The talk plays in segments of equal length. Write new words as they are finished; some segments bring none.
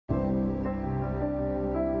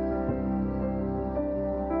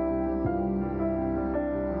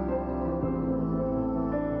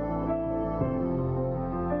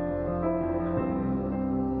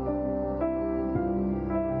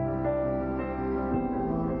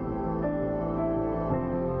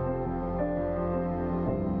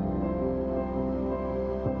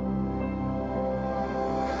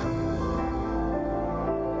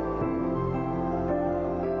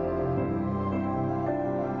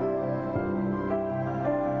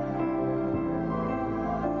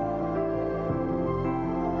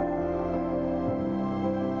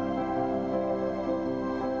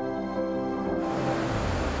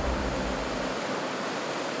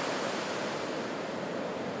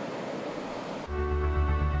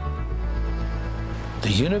The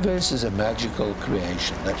universe is a magical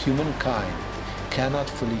creation that humankind cannot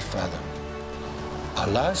fully fathom. Our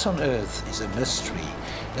lives on Earth is a mystery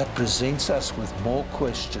that presents us with more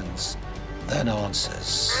questions than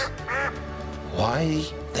answers. Why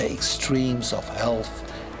the extremes of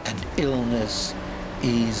health and illness,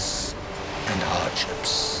 ease and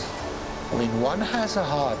hardships? When one has a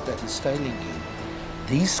heart that is failing you,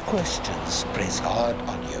 these questions press hard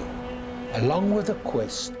on you. Along with the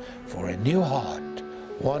quest for a new heart,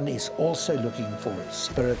 one is also looking for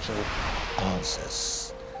spiritual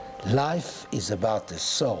answers. Life is about the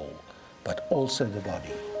soul, but also the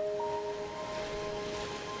body.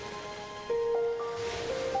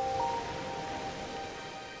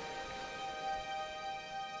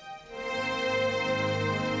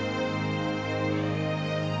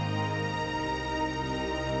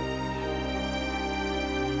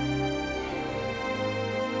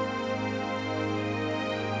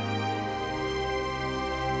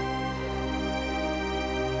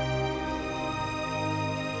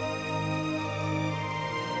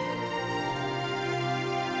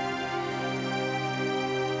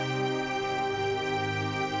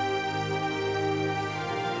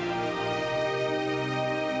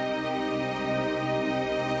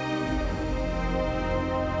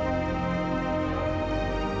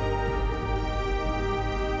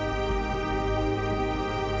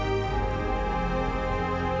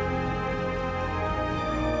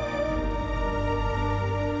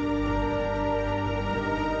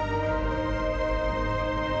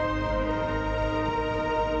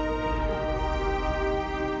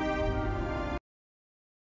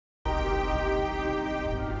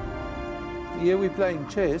 Here we're playing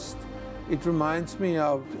chess. It reminds me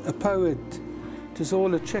of a poet. "'Tis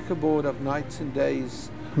all a checkerboard of nights and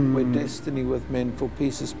days, where destiny with men for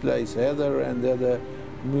pieces plays. Hither and thither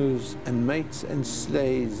moves, and mates and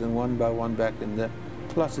slays, and one by one back in the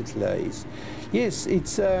closet lays." Yes,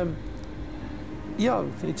 it's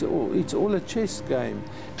it's all a chess game.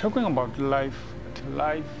 Talking about life,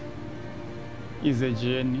 life is a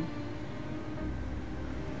journey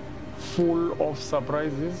full of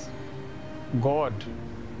surprises. God,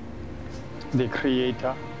 the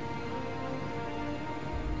Creator,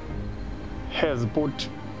 has put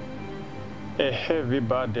a heavy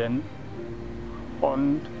burden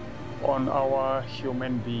on our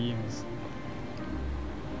human beings.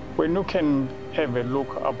 When you can have a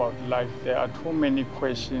look about life, there are too many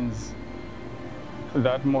questions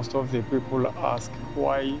that most of the people ask.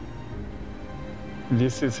 Why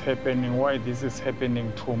this is happening? Why this is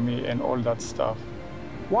happening to me? And all that stuff.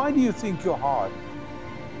 Why do you think your heart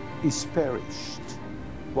is perished?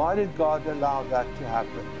 Why did God allow that to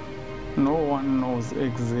happen? No one knows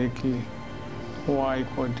exactly why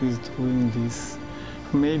God is doing this.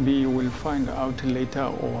 Maybe you will find out later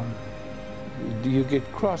on. Do you get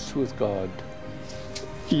cross with God?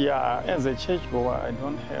 Yeah, as a churchgoer, I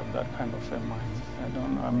don't have that kind of a mind.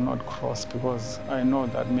 I'm not cross because I know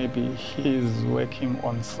that maybe He's working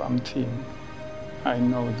on something. I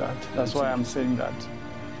know that. That's why I'm saying that.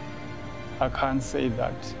 I can't say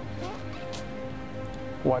that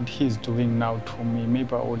what He's doing now to me,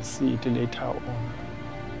 maybe I will see it later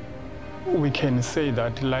on. We can say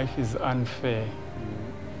that life is unfair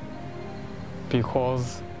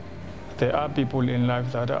because there are people in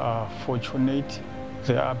life that are fortunate,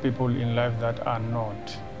 there are people in life that are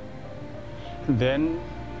not. Then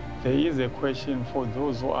there is a question for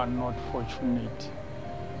those who are not fortunate.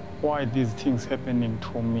 Why these things happening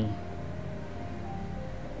to me?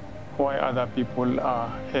 Why other people are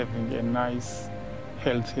having a nice,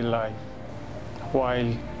 healthy life,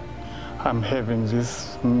 while I'm having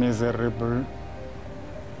this miserable,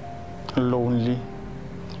 lonely,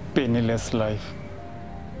 penniless life.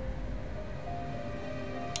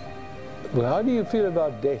 Well, how do you feel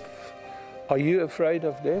about death? Are you afraid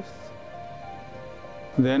of death?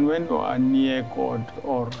 Then when you are near God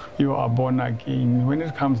or you are born again, when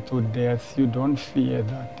it comes to death, you don't fear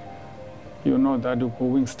that. You know that you're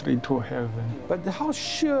going straight to heaven. But how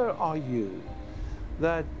sure are you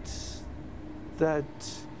that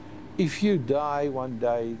if you die one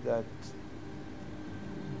day, that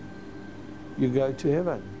you go to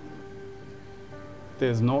heaven?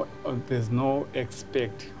 There's no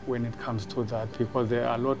expect when it comes to that, because there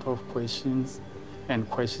are a lot of questions and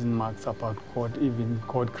question marks about God, even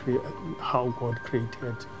how God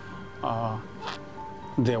created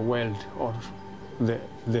the world or the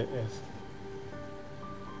earth.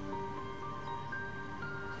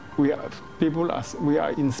 We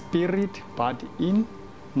are in spirit, but in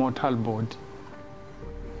mortal body.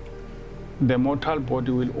 The mortal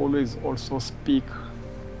body will always also speak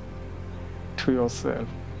to yourself.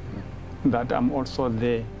 that I'm also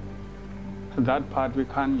there. That part we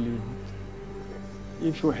can't leave.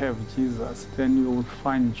 If you have Jesus, then you will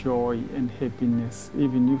find joy and happiness.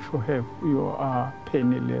 Even if you are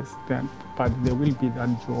penniless, but there will be that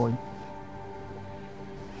joy.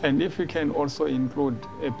 And if you can also include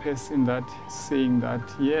a person that is saying that,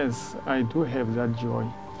 yes, I do have that joy.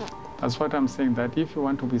 That's what I'm saying, that if you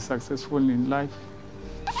want to be successful in life,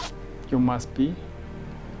 you must be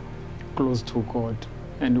close to God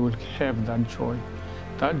and you will have that joy.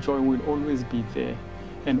 That joy will always be there.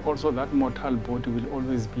 And also that mortal body will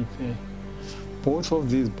always be there. Both of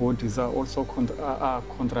these bodies are also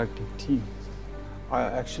contradicting. I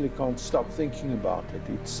actually can't stop thinking about it.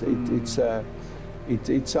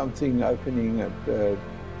 It's something opening a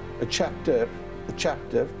chapter,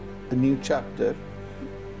 a new chapter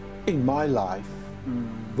in my life.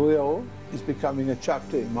 Vuyo is becoming a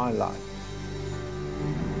chapter in my life.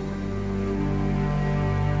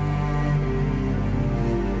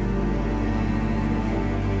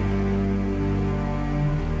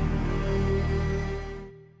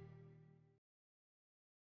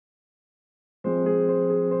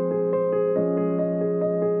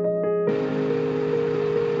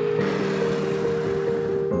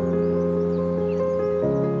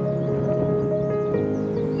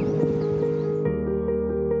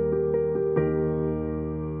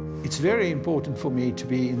 It's very important for me to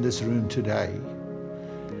be in this room today.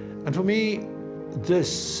 And for me,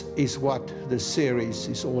 this is what this series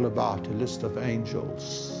is all about, a list of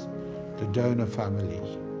angels, the donor family.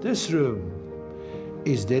 This room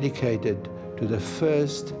is dedicated to the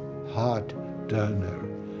first heart donor,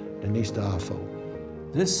 Denise Davo.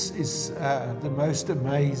 This is the most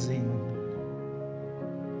amazing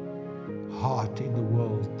heart in the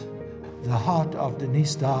world. The heart of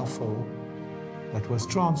Denise Davo that was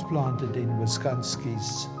transplanted in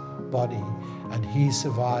Wisconsin's body, and he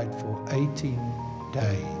survived for 18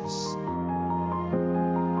 days.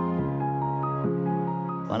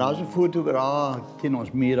 Maar daar's 'n foto wat daar teen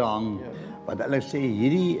ons mure hang, wat hulle sê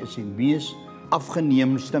hierdie is die mees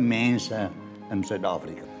afgeneemste mense in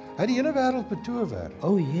Suid-Afrika. Hy het die hele wêreld betower.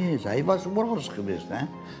 Oh yes, hy was oral geweest, hè?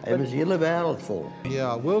 Hy was die hele wêreld vol.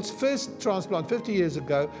 Yeah, world's first transplant 50 years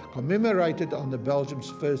ago, commemorated on the Belgium's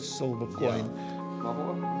first silver coin.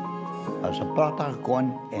 As 'n pragtige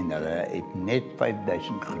kon en hulle het net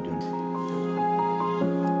 5000 gedoen.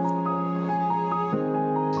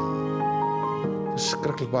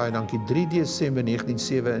 Skrikkelik baie dankie. 3 Desember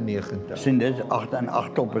 1997. Sien dit 8 en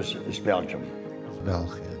 8 op is Belgium.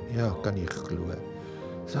 België. Ja, kan nie glo.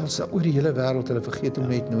 Selfs oor die hele wêreld, hulle vergeet hom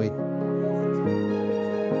net nooit.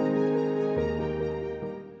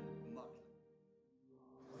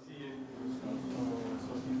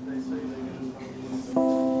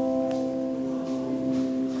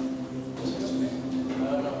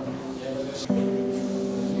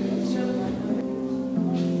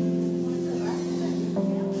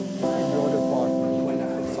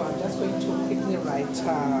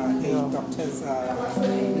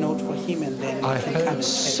 I heard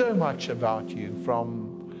so much about you from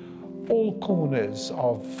all corners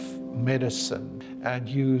of medicine, and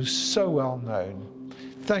you're so well known.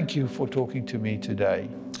 Thank you for talking to me today.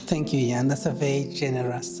 Thank you, Jan. That's a very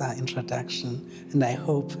generous introduction, and I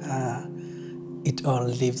hope it all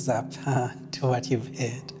lives up to what you've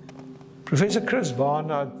heard. Professor Chris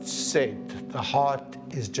Barnard said the heart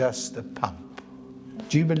is just a pump.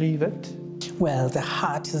 Do you believe it? Well, the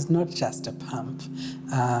heart is not just a pump.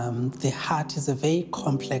 The heart is a very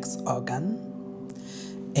complex organ,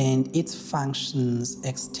 and its functions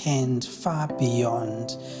extend far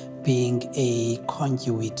beyond being a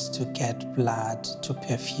conduit to get blood to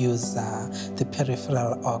perfuse the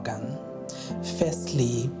peripheral organ.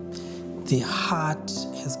 Firstly, the heart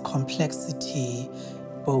has complexity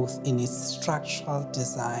both in its structural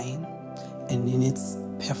design and in its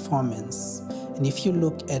performance. And if you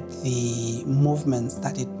look at the movements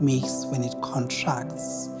that it makes when it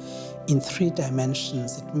contracts, in 3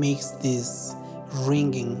 dimensions, it makes these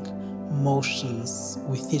ringing motions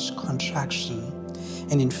with each contraction.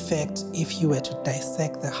 And in fact, if you were to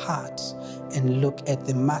dissect the heart and look at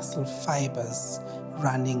the muscle fibers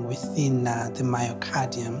running within the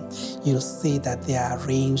myocardium, you'll see that they are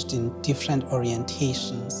arranged in different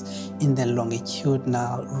orientations in the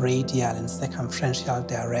longitudinal, radial, and circumferential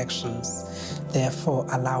directions, therefore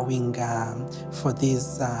allowing for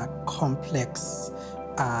these complex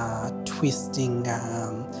twisting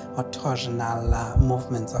or torsional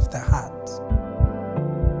movements of the heart.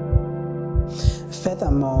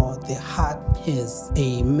 Furthermore, the heart has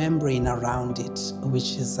a membrane around it,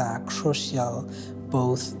 which is crucial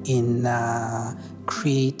both in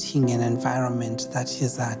creating an environment that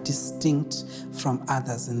is distinct from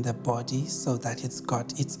others in the body, so that it's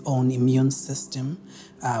got its own immune system,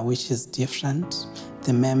 which is different.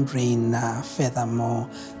 The membrane, furthermore,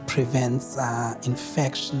 prevents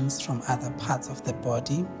infections from other parts of the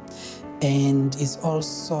body, and is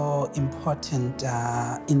also important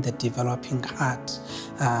in the developing heart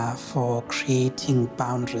for creating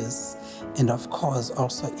boundaries, and of course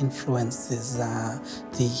also influences the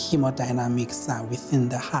hemodynamics within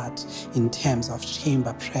the heart in terms of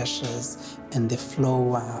chamber pressures and the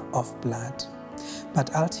flow of blood.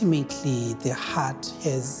 But ultimately, the heart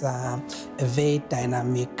has a very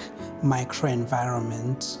dynamic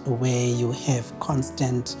microenvironment where you have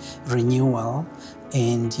constant renewal,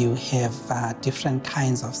 and you have different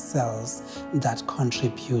kinds of cells that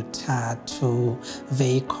contribute to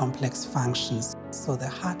very complex functions. So the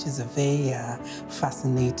heart is a very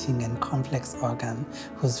fascinating and complex organ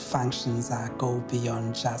whose functions go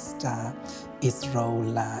beyond just its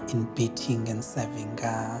role in beating and serving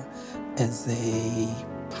as a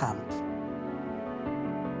pump.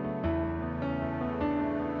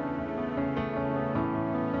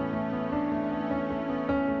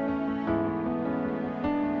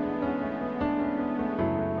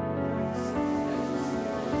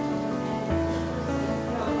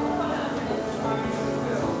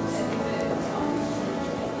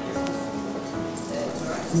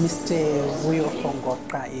 Mr. Vuyo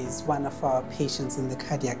Fongoqa is one of our patients in the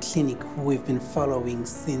cardiac clinic who we've been following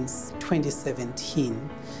since 2017.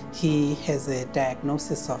 He has a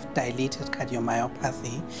diagnosis of dilated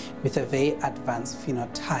cardiomyopathy with a very advanced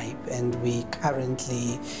phenotype, and we're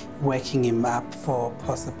currently working him up for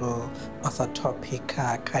possible orthotopic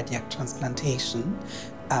cardiac transplantation.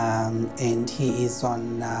 And he is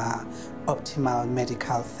on optimal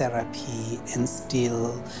medical therapy and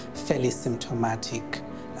still fairly symptomatic.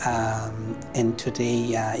 And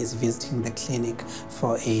today is visiting the clinic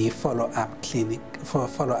for a follow-up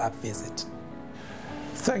visit.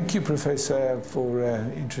 Thank you, Professor, for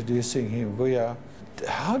introducing him. Vuyo,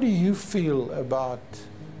 how do you feel about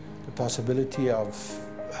the possibility of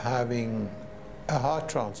having a heart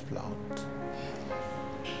transplant?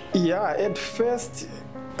 Yeah, at first,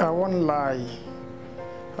 I won't lie.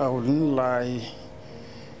 I wouldn't lie.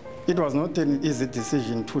 It was not an easy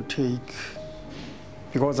decision to take,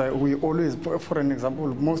 because we always, for an example,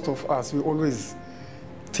 most of us, we always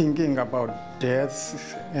thinking about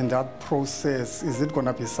death and that process. Is it going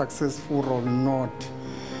to be successful or not?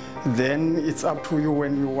 Then it's up to you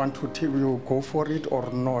when you want to you go for it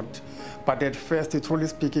or not. But at first, truly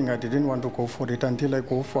speaking, I didn't want to go for it until I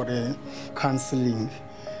go for a counseling.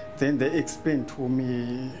 Then they explained to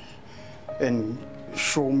me and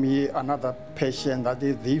show me another patient that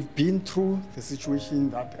they've been through the situation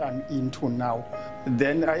that I'm into now.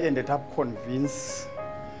 Then I ended up convinced.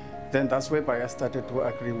 Then that's whereby I started to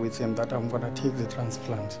agree with him that I'm going to take the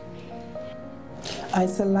transplant.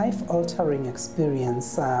 It's a life-altering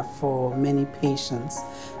experience for many patients,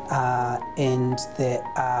 and there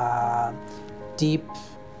are deep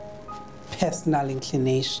personal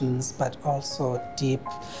inclinations, but also deep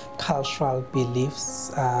cultural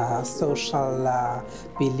beliefs, social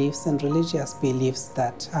beliefs, and religious beliefs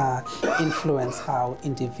that influence how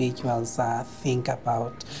individuals think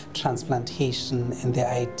about transplantation and the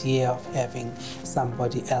idea of having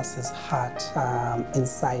somebody else's heart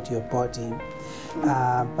inside your body.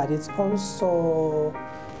 But it's also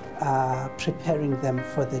preparing them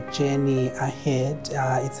for the journey ahead.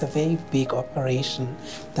 It's a very big operation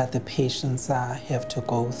that the patients have to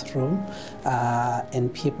go through,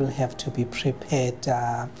 and people have to be prepared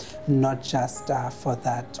not just for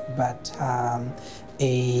that, but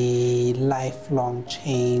a lifelong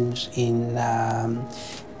change in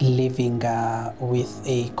living with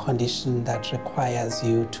a condition that requires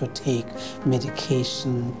you to take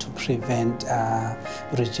medication to prevent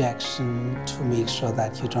rejection, to make sure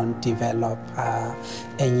that you don't develop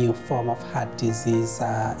a new form of heart disease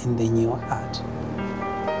in the new heart.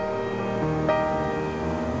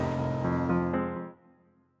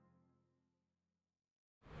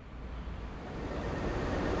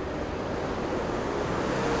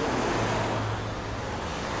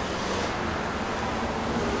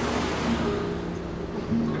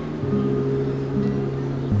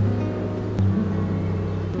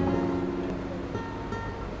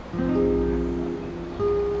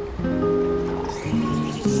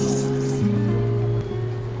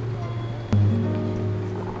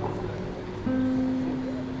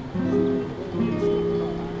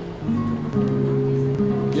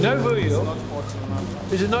 You know,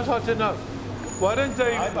 Vuyo, is it not hot enough? Why don't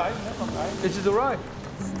they... Is it all right?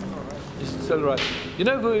 It's still right. You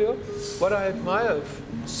know, Vuyo, what I admire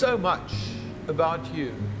so much about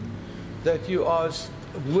you, that you are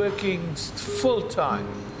working full-time,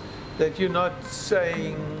 that you're not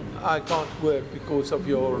saying, I can't work because of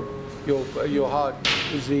your heart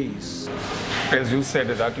disease. As you said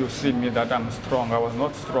that you see me that I'm strong. I was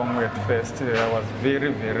not strong at first. I was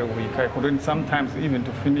very, very weak. I couldn't sometimes even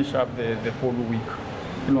to finish up the whole week.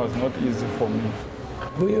 It was not easy for me.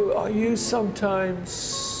 Vuyo, are you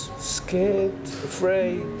sometimes scared,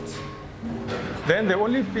 afraid? Then the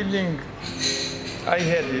only feeling I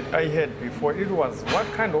had before, it was what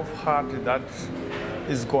kind of heart that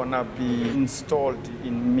is gonna be installed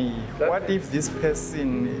in me. What if this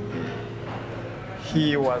person,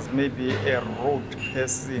 he was maybe a rude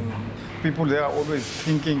person? People, they are always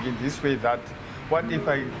thinking in this way that, what if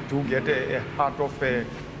I do get a heart of a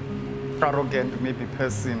arrogant maybe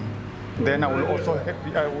person? Then I will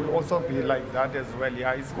also be like that as well.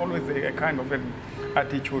 Yeah, it's always a kind of an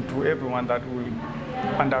attitude to everyone that will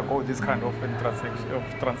undergo this kind of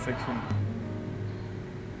transaction.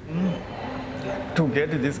 To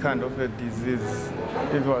get this kind of a disease,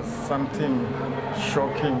 it was something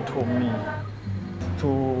shocking to me.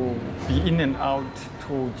 To be in and out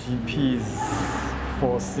to GPs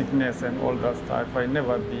for sickness and all that stuff, I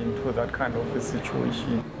never been to that kind of a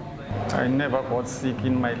situation. I never got sick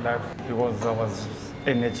in my life because I was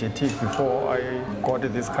energetic. Before I got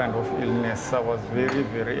this kind of illness, I was very,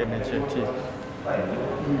 very energetic.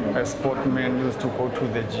 A sportsman, used to go to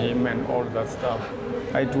the gym and all that stuff.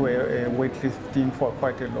 I do a weightlifting for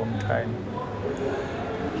quite a long time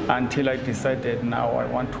until I decided now I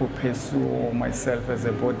want to pursue myself as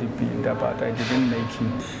a bodybuilder, but I didn't make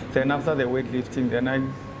it. Then after the weightlifting, then I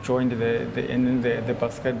joined the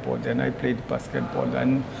basketball. Then I played basketball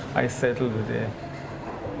and I settled there.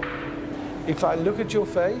 If I look at your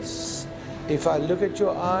face, if I look at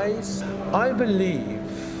your eyes, I believe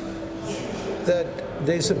that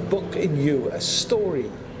there's a book in you, a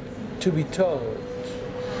story to be told.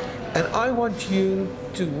 And I want you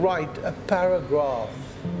to write a paragraph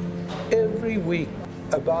every week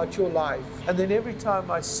about your life. And then every time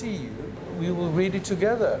I see you, we will read it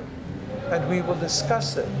together and we will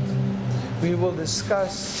discuss it. We will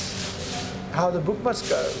discuss how the book must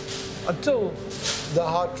go until the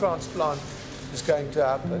heart transplant is going to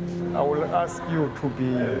happen. I will ask you to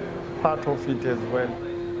be part of it as well.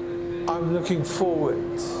 I'm looking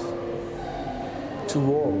forward to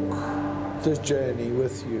walk this journey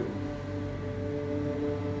with you.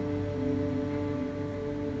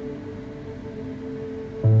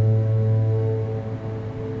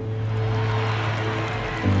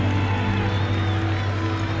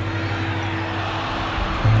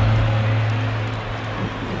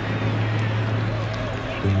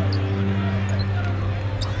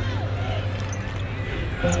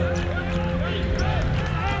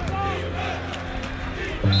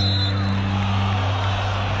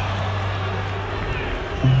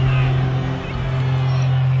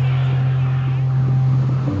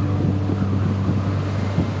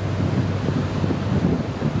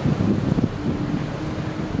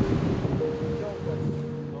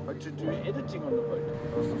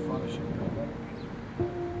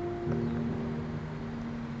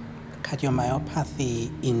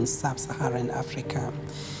 Cardiomyopathy in sub-Saharan Africa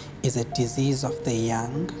is a disease of the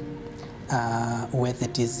young, where the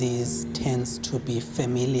disease tends to be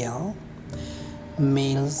familial.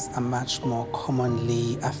 Males are much more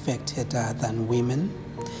commonly affected than women,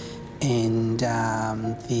 and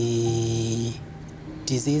the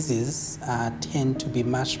diseases tend to be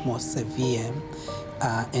much more severe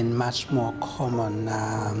and much more common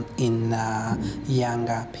in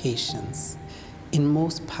younger patients. In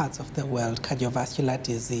most parts of the world, cardiovascular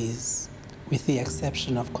disease, with the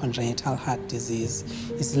exception of congenital heart disease,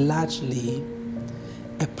 is largely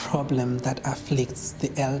a problem that afflicts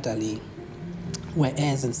the elderly,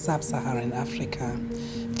 whereas in sub-Saharan Africa,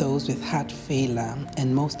 those with heart failure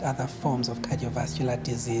and most other forms of cardiovascular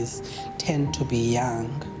disease tend to be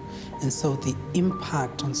young. And so the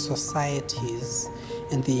impact on societies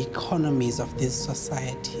and the economies of these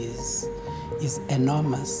societies is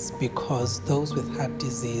enormous, because those with heart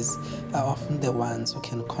disease are often the ones who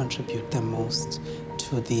can contribute the most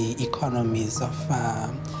to the economies of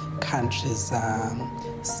countries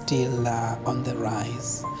still on the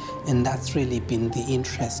rise. And that's really been the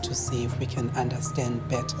interest, to see if we can understand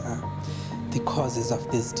better the causes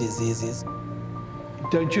of these diseases.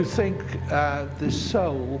 Don't you think the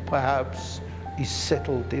soul perhaps is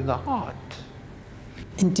settled in the heart?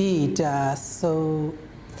 Indeed, so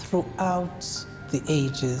throughout the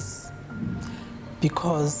ages,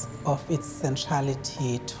 because of its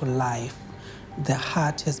centrality to life, the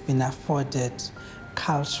heart has been afforded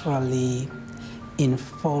culturally, in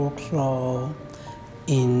folklore,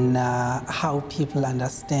 in how people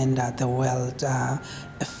understand the world, a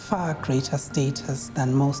far greater status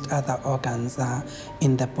than most other organs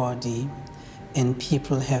in the body. And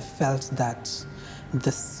people have felt that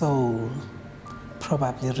the soul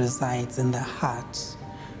probably resides in the heart,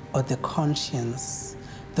 or the conscience,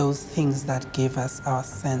 those things that give us our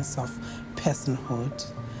sense of personhood,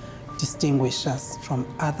 distinguish us from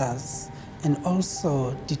others, and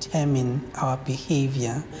also determine our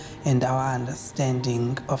behavior and our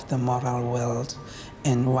understanding of the moral world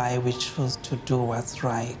and why we choose to do what's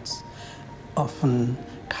right, often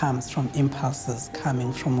comes from impulses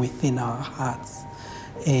coming from within our hearts.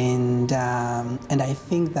 And I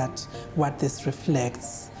think that what this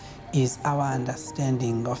reflects is our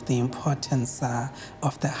understanding of the importance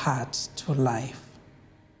of the heart to life.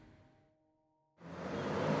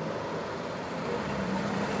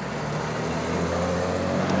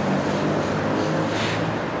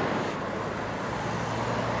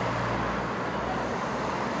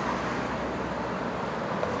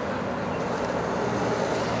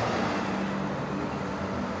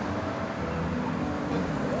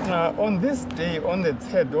 On this day, on the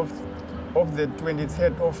 3rd of the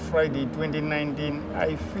 23rd of Friday 2019,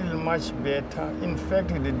 I feel much better. In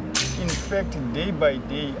fact, day by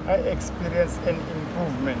day, I experience an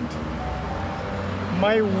improvement.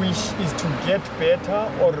 My wish is to get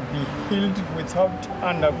better or be healed without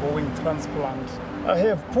undergoing transplant. I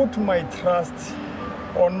have put my trust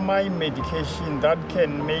on my medication that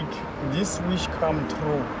can make this wish come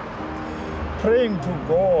true. Praying to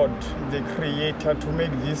God, the Creator, to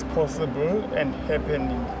make this possible and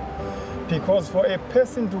happening. Because for a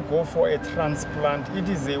person to go for a transplant, it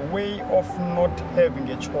is a way of not having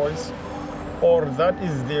a choice, or that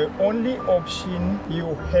is the only option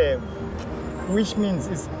you have, which means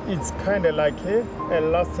it's kind of like a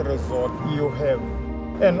last resort you have.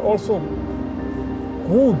 And also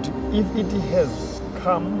good if it has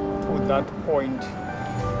come to that point.